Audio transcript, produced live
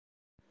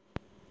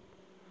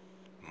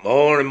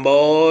Morning,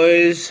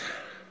 boys.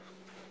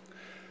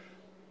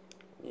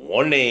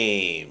 One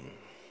name.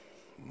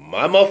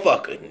 My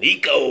motherfucker,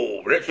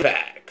 Nikko. Rich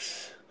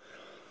Facts.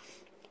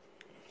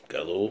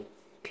 Got a little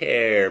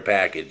care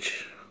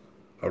package.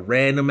 A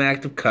random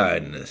act of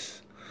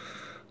kindness.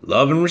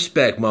 Love and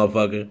respect,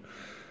 motherfucker.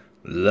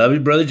 Love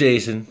you, brother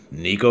Jason.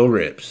 Nikko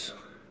Rips.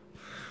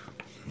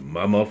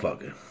 My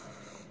motherfucker.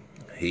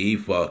 He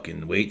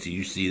fucking, wait till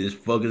you see this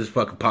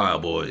fucking pile,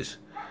 boys.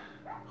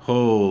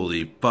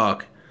 Holy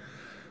fuck.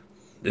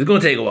 This is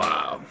gonna take a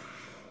while.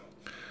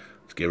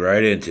 Let's get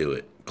right into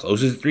it.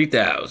 Closest to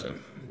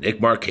 3,000. Nick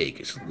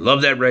Markakis.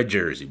 Love that red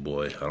jersey,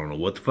 boy. I don't know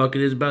what the fuck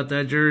it is about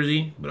that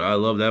jersey, but I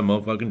love that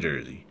motherfucking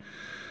jersey.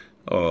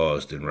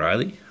 Austin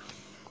Riley.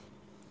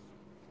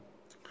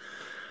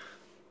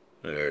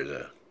 There's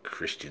a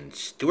Christian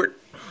Stewart.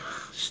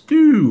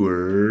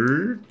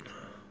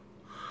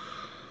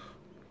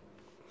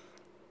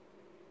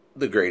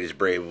 The greatest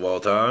Brave of all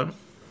time.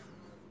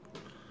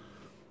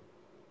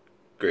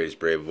 Greatest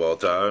Brave of all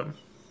time.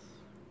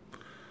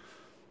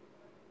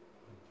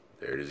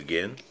 There it is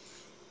again.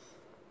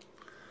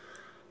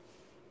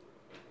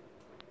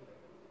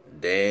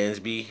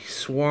 Dansby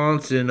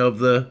Swanson of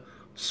the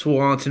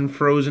Swanson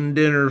Frozen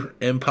Dinner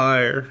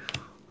Empire.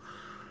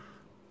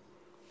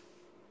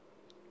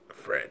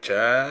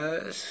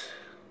 Franchise.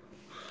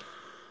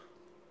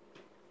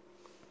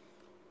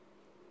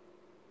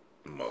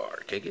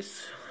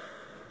 Markakis.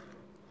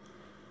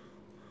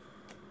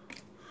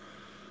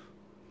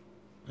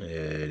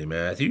 Eddie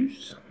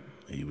Matthews.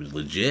 He was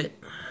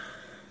legit.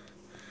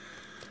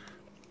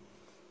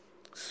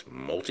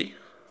 Smolty.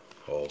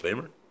 Hall of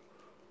Famer.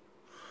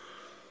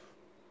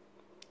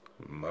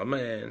 My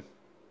man.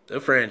 The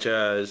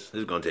franchise. This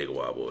is going to take a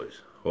while,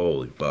 boys.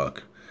 Holy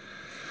fuck.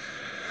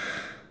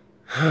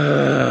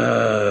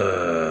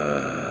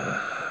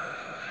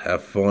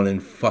 Have fun in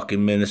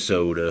fucking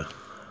Minnesota.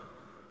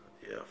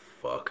 Yeah,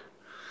 fuck.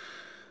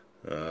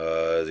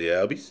 The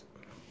Albies.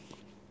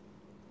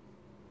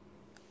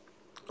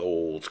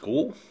 Old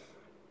school.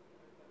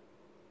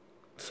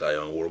 Cy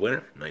Young Award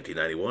winner,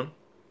 1991.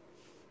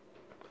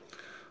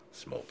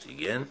 Smolty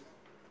again.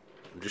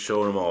 I'm just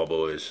showing them all,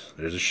 boys.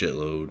 There's a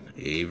shitload.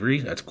 Avery,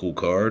 that's a cool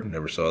card.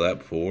 Never saw that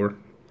before.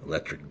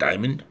 Electric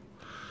Diamond.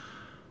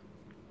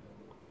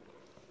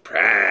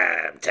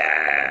 Prime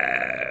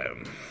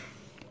time.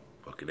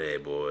 Fucking A,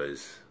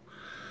 boys.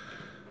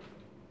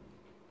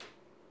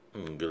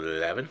 Good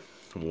 11.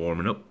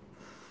 Warming up.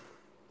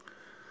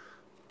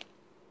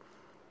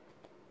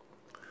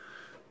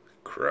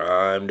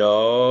 Crime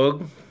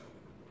Dog.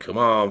 Come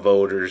on,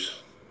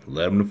 voters.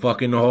 Let him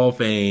fucking in the Hall of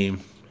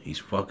Fame. He's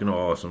fucking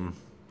awesome.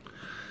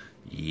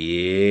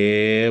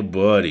 Yeah,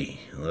 buddy.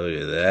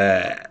 Look at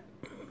that.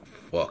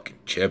 Fucking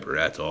chipper.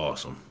 That's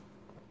awesome.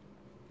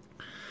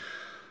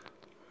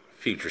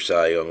 Future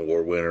Cy Young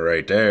Award winner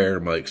right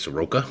there, Mike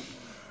Soroka.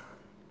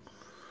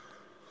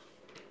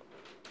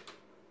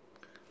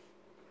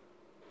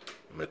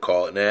 I'm going to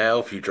call it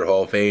now. Future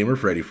Hall of Famer,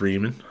 Freddie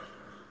Freeman.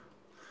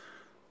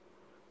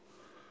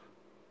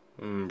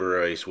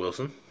 Bryce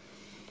Wilson.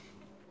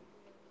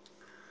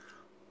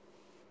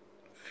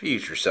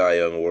 Future Cy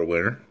Young Award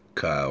winner,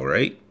 Kyle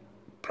Wright.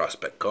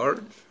 Prospect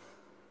card.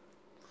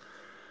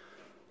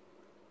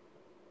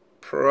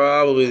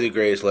 Probably the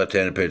greatest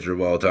left-handed pitcher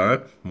of all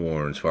time,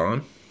 Warren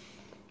Spahn.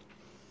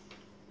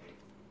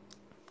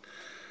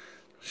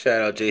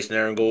 Shout out Jason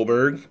Aaron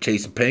Goldberg,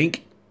 Chasing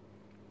Pink.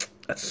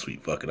 That's a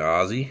sweet fucking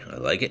Aussie. I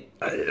like it.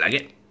 I like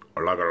it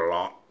a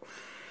lot.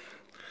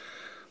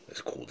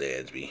 That's cool,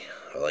 Dansby.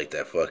 I like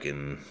that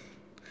fucking,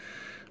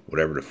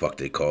 whatever the fuck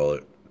they call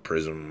it.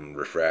 Prism,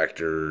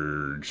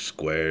 refractor,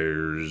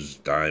 squares,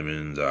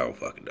 diamonds. I don't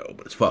fucking know,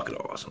 but it's fucking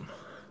awesome.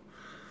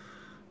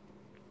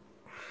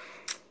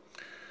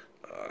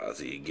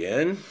 Ozzy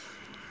again.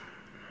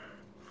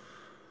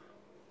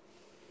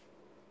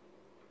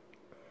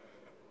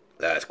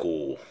 That's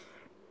cool.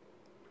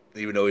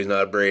 Even though he's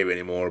not a Brave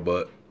anymore,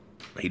 but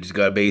he just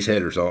got a base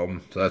hit or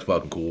something, so that's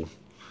fucking cool.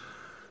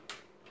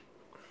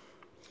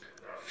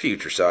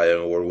 Future Cy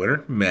Young Award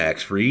winner,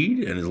 Max Fried,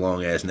 and his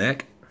long ass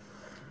neck.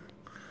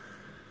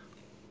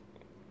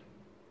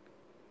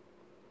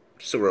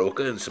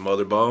 Soroka and some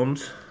other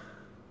bums.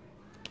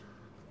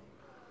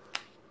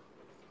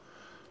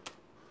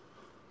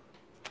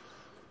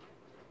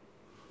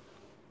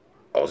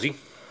 Aussie.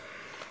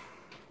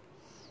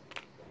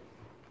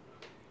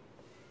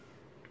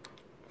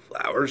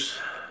 Flowers.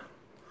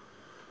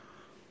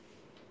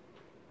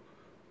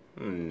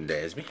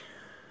 Dansby.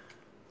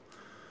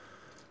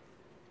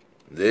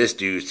 This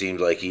dude seems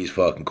like he's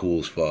fucking cool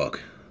as fuck.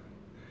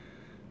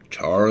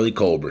 Charlie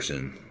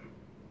Culberson.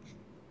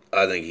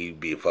 I think he'd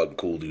be a fucking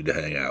cool dude to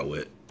hang out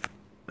with.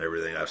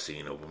 Everything I've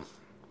seen of him.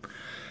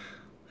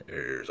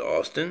 There's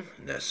Austin.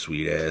 That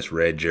sweet ass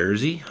red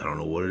jersey. I don't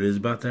know what it is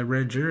about that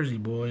red jersey,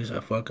 boys. I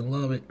fucking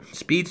love it.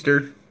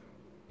 Speedster.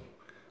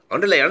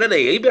 Underlay.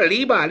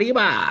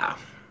 Liba.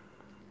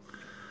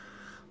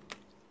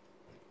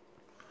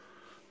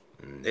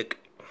 Nick.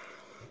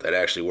 That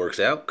actually works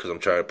out because I'm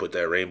trying to put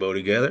that rainbow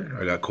together.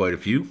 I got quite a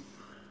few.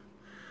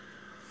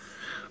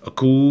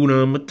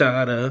 Hakuna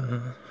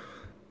Matata.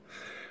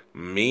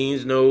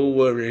 Means no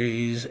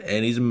worries.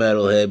 And he's a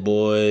metalhead,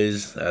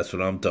 boys. That's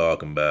what I'm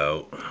talking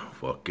about.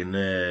 Fucking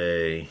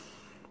A.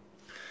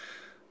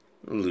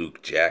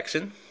 Luke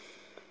Jackson.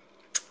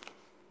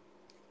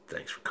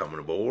 Thanks for coming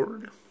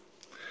aboard.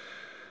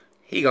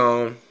 He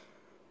gone.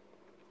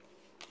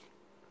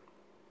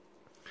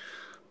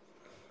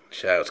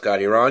 Shout out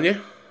Scotty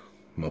Aranya.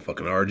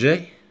 Motherfucking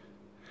RJ.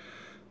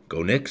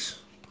 Go Knicks.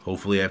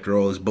 Hopefully after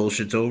all this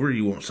bullshit's over,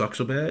 you won't suck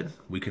so bad.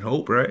 We can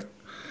hope, right?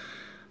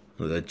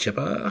 The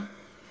chipper.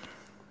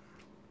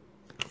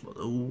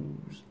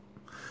 Those.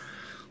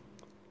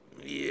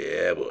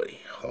 Yeah, buddy.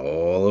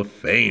 Hall of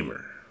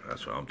Famer.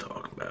 That's what I'm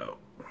talking about.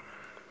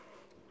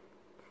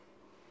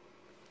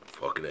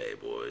 Fucking A,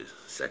 boys.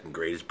 Second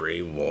greatest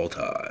Brave of all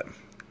time.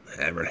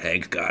 Hammer and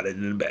Hank's got it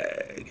in the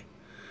bag.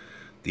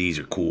 These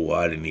are cool.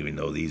 I didn't even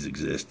know these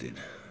existed.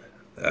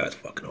 That's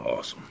fucking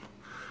awesome.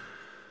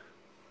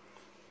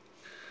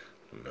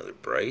 Another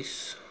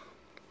Bryce.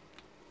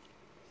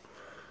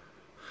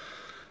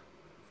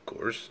 Of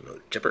course,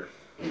 another Chipper.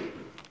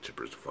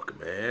 Chipper's the fucking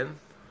man.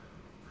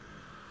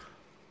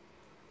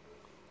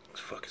 This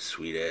fucking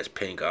sweet ass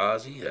pink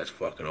Ozzy. That's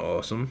fucking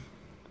awesome.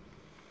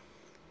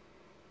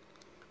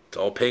 It's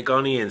all pink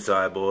on the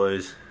inside,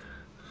 boys.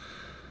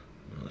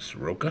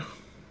 Soroka.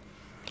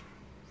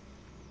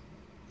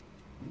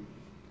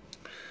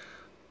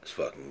 This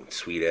fucking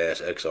sweet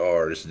ass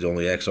XR. This is the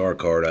only XR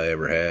card I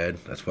ever had.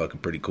 That's fucking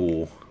pretty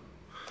cool.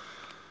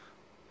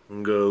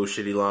 Go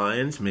Shitty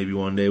Lions. Maybe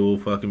one day we'll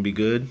fucking be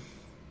good.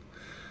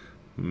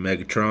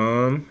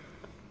 Megatron.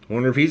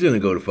 Wonder if he's gonna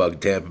go to fucking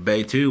Tampa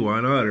Bay too.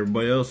 Why not?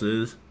 Everybody else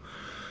is.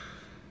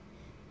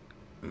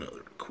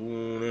 Another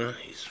Kuna.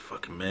 He's a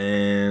fucking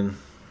man.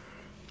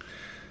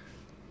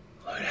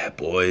 Look at that,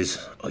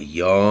 boys. A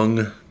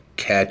young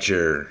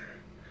catcher.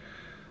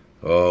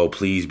 Oh,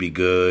 please be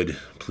good.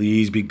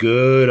 Please be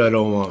good. I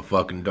don't want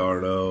fucking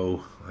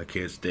Darno. I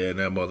can't stand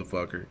that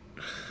motherfucker.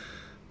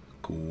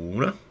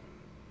 Kuna.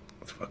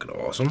 That's fucking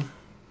awesome.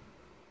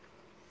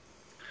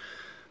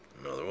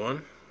 Another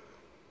one.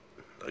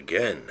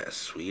 Again, that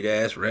sweet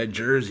ass red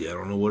jersey. I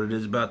don't know what it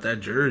is about that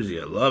jersey.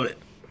 I love it.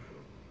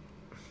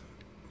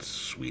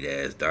 Sweet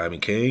ass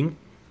Diamond King.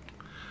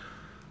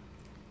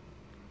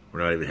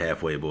 We're not even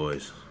halfway,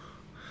 boys.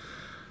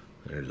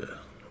 There's a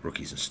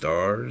Rookies and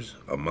Stars.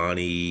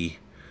 Amani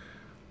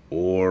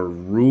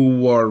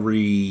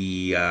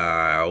Oruwari.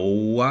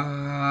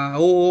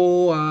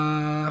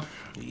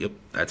 Yep,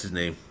 that's his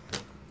name.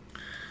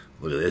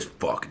 Look at this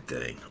fucking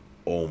thing.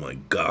 Oh my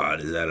god,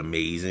 is that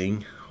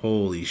amazing?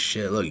 Holy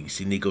shit, look, you can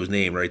see Nikko's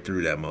name right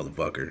through that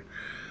motherfucker.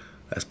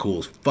 That's cool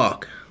as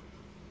fuck.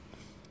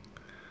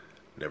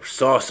 Never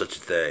saw such a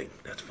thing.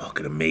 That's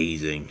fucking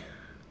amazing.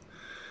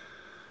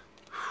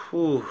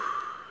 Whew.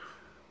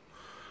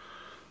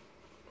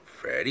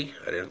 Freddy?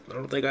 I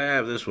don't think I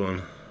have this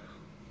one.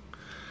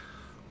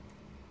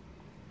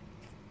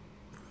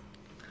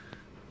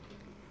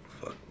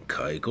 Fucking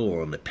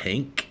Keiko on the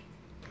pink.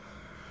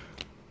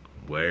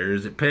 Where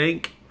is it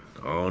pink?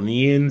 On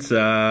the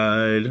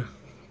inside.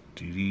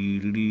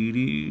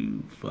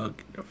 Fucking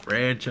a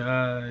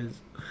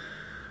franchise.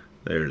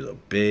 There's a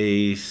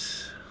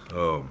base.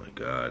 Oh my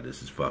god,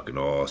 this is fucking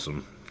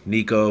awesome.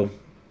 Nikko,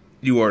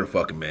 you are the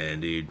fucking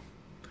man, dude.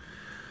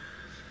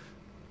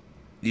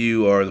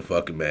 You are the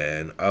fucking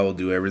man. I will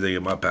do everything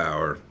in my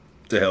power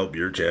to help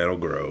your channel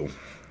grow.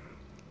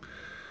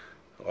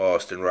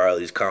 Austin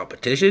Riley's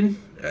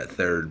competition at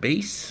third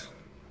base,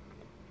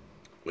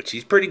 which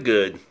he's pretty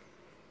good.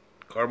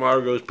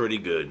 Camargo's pretty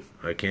good.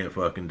 I can't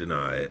fucking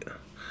deny it.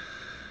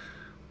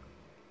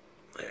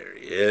 There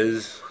he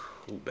is.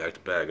 Ooh, back to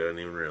back. I didn't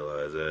even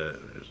realize that.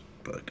 There's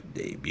fucking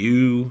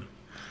debut.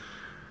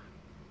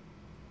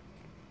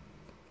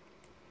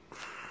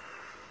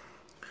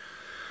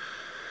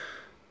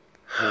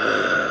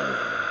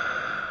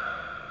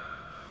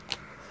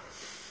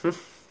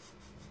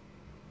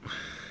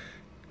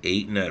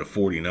 Eight out of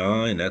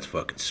 49. That's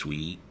fucking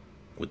sweet.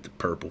 With the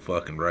purple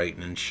fucking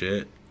writing and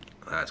shit.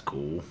 That's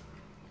cool.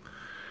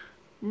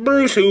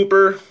 Bruce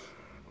Hooper.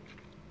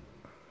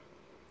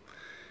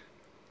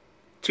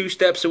 2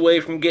 steps away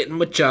from getting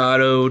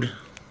Machado'd.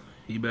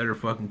 He better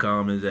fucking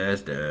calm his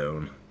ass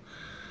down.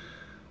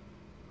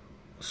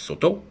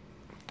 Soto.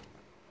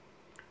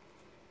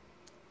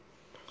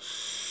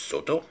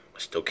 I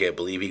still can't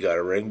believe he got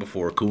a ring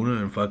before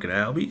Kuna and fucking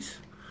Albies.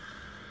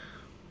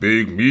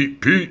 Big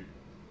Meat Pete.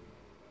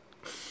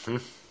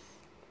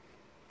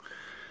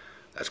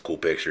 That's a cool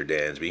picture,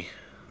 Dansby.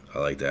 I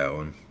like that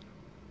one.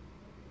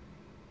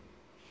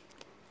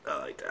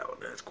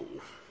 That's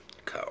cool.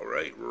 Kyle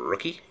Wright,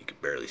 rookie. You can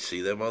barely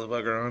see that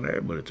motherfucker on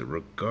there, but it's a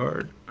rookie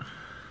card. I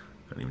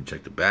didn't even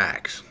check the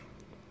backs.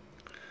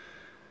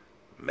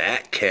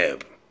 Matt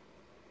Kemp.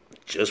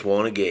 Just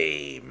won a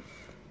game.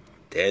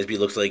 Dansby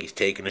looks like he's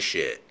taking a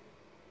shit.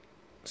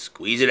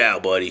 Squeeze it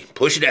out, buddy.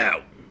 Push it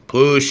out.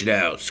 Push it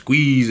out.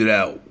 Squeeze it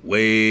out.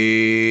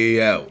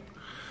 Way out.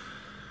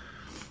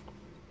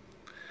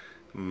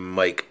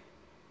 Mike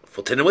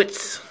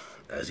Fultinowitz,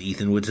 as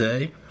Ethan would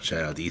say.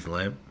 Shout out to Ethan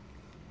Lamb.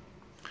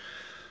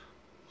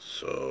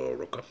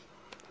 Soroka.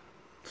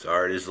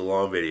 Sorry, this is a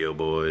long video,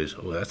 boys.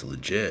 Oh, that's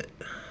legit.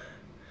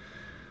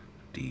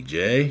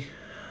 DJ.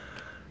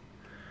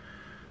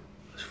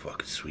 This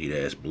fucking sweet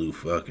ass blue,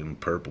 fucking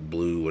purple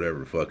blue, whatever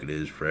the fuck it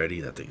is, Freddy.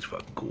 That thing's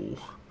fucking cool.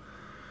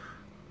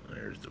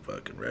 There's the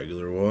fucking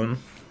regular one.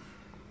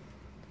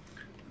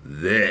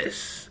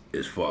 This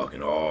is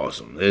fucking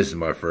awesome. This is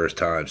my first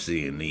time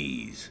seeing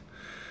these.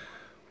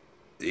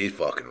 These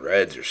fucking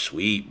reds are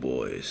sweet,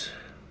 boys.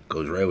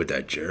 Goes right with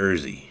that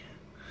jersey.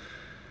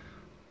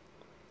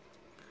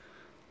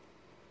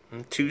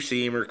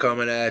 Two-seamer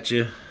coming at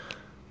you.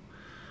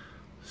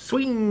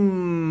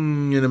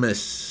 Swing and a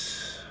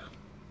miss.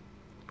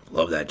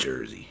 Love that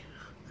jersey.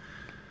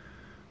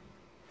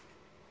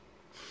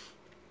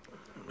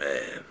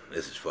 Man,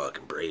 this is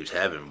fucking Braves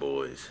heaven,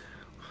 boys.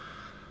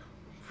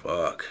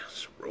 Fuck.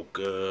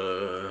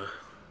 Soroka.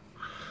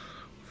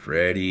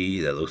 Freddy.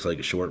 That looks like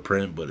a short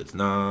print, but it's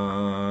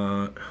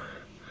not.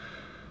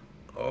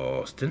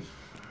 Austin.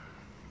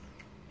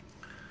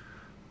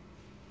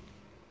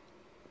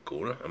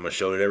 Cool. I'm gonna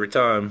show it every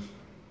time.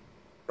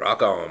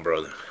 Rock on,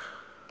 brother.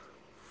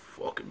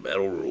 Fucking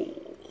metal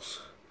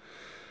rules.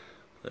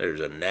 There's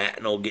a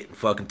National getting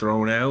fucking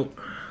thrown out.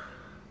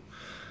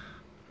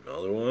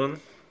 Another one.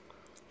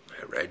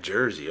 That red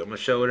jersey. I'm gonna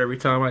show it every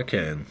time I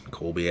can.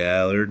 Colby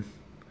Allard.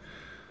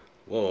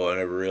 Whoa, I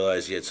never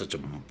realized he had such a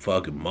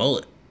fucking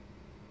mullet.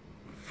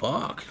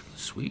 Fuck.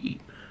 Sweet.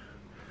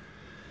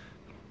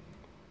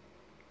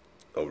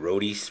 Oh,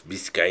 Rody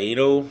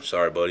Vizcaíno.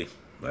 Sorry, buddy.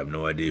 I have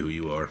no idea who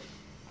you are.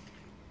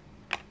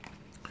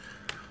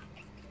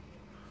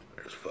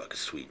 There's a fucking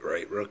sweet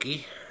right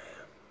rookie.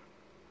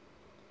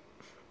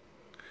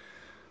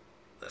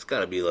 That's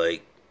gotta be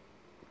like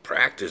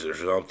practice or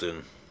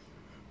something.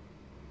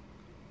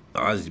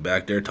 Ozzy's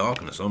back there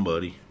talking to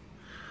somebody.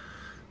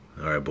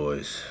 Alright,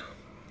 boys.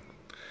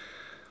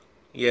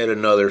 Yet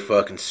another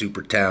fucking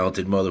super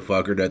talented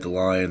motherfucker that the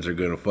Lions are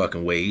gonna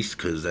fucking waste,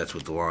 because that's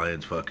what the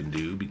Lions fucking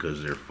do,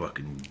 because they're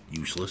fucking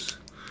useless.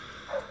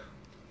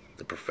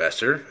 The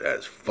Professor,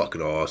 that's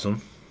fucking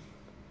awesome.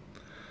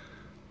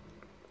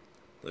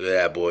 Look at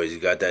that, boys. He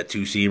got that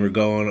two-seamer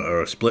going,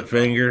 or a split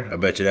finger. I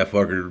bet you that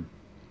fucker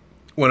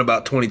went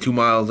about 22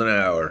 miles an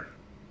hour,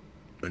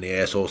 and the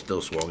asshole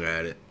still swung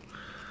at it.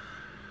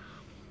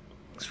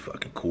 This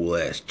fucking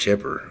cool-ass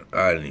chipper.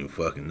 I didn't even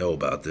fucking know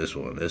about this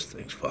one. This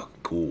thing's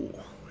fucking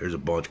cool. There's a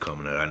bunch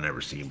coming that I've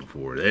never seen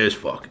before. This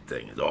fucking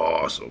thing is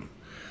awesome.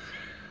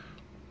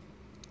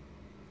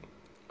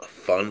 A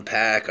fun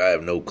pack? I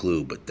have no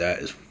clue, but that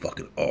is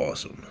fucking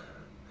awesome.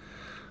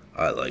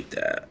 I like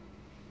that.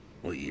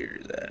 What year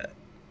is that?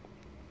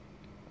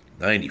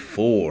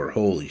 94.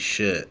 Holy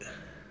shit.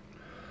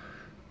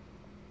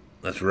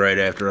 That's right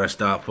after I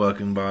stopped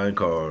fucking buying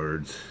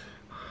cards.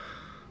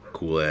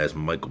 Cool ass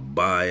Michael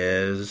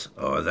Baez.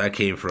 Oh, that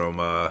came from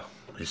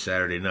his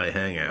Saturday night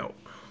hangout.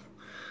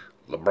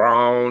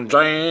 LeBron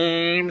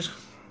James,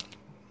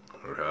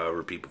 or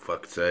however people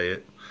fucking say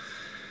it.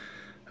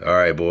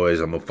 Alright, boys,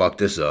 I'm gonna fuck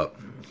this up.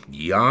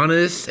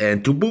 Giannis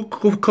and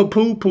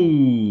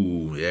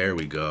Tubukupupu. There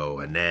we go.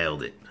 I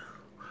nailed it.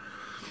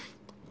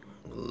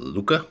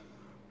 Luka.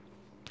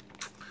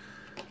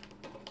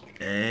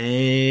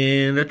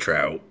 And a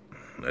Trout.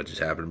 That just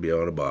happened to be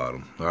on the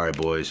bottom. Alright,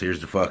 boys,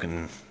 here's the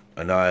fucking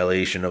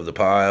annihilation of the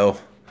pile.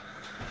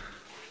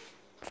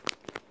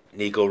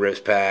 Nikko rips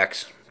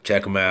packs.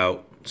 Check them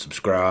out.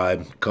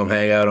 Subscribe. Come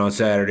hang out on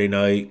Saturday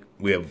night.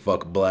 We have a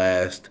fucking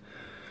blast.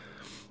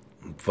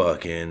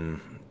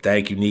 Fucking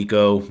thank you,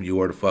 Nikko. You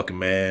are the fucking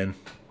man.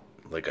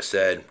 Like I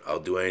said, I'll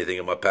do anything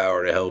in my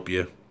power to help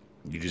you.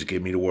 You just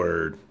give me the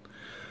word.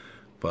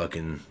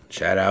 Fucking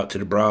shout out to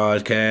the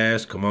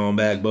broadcast. Come on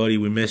back, buddy.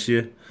 We miss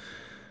you.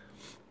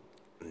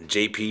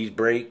 JP's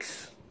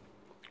breaks.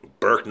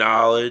 Burke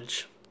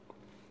Knowledge.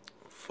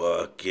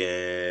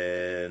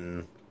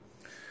 Fucking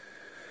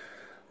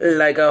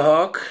Like a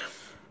Hawk.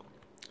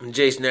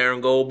 Jason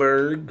Aaron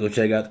Goldberg. Go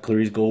check out the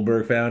Clarice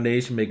Goldberg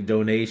Foundation. Make a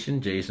donation.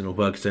 Jason will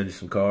fucking send you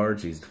some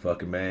cards. He's the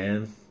fucking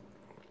man.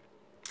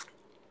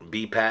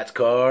 B. Pat's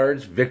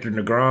cards. Victor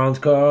Negron's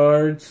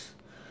cards.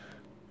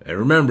 And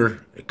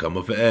remember, they come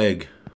with an egg.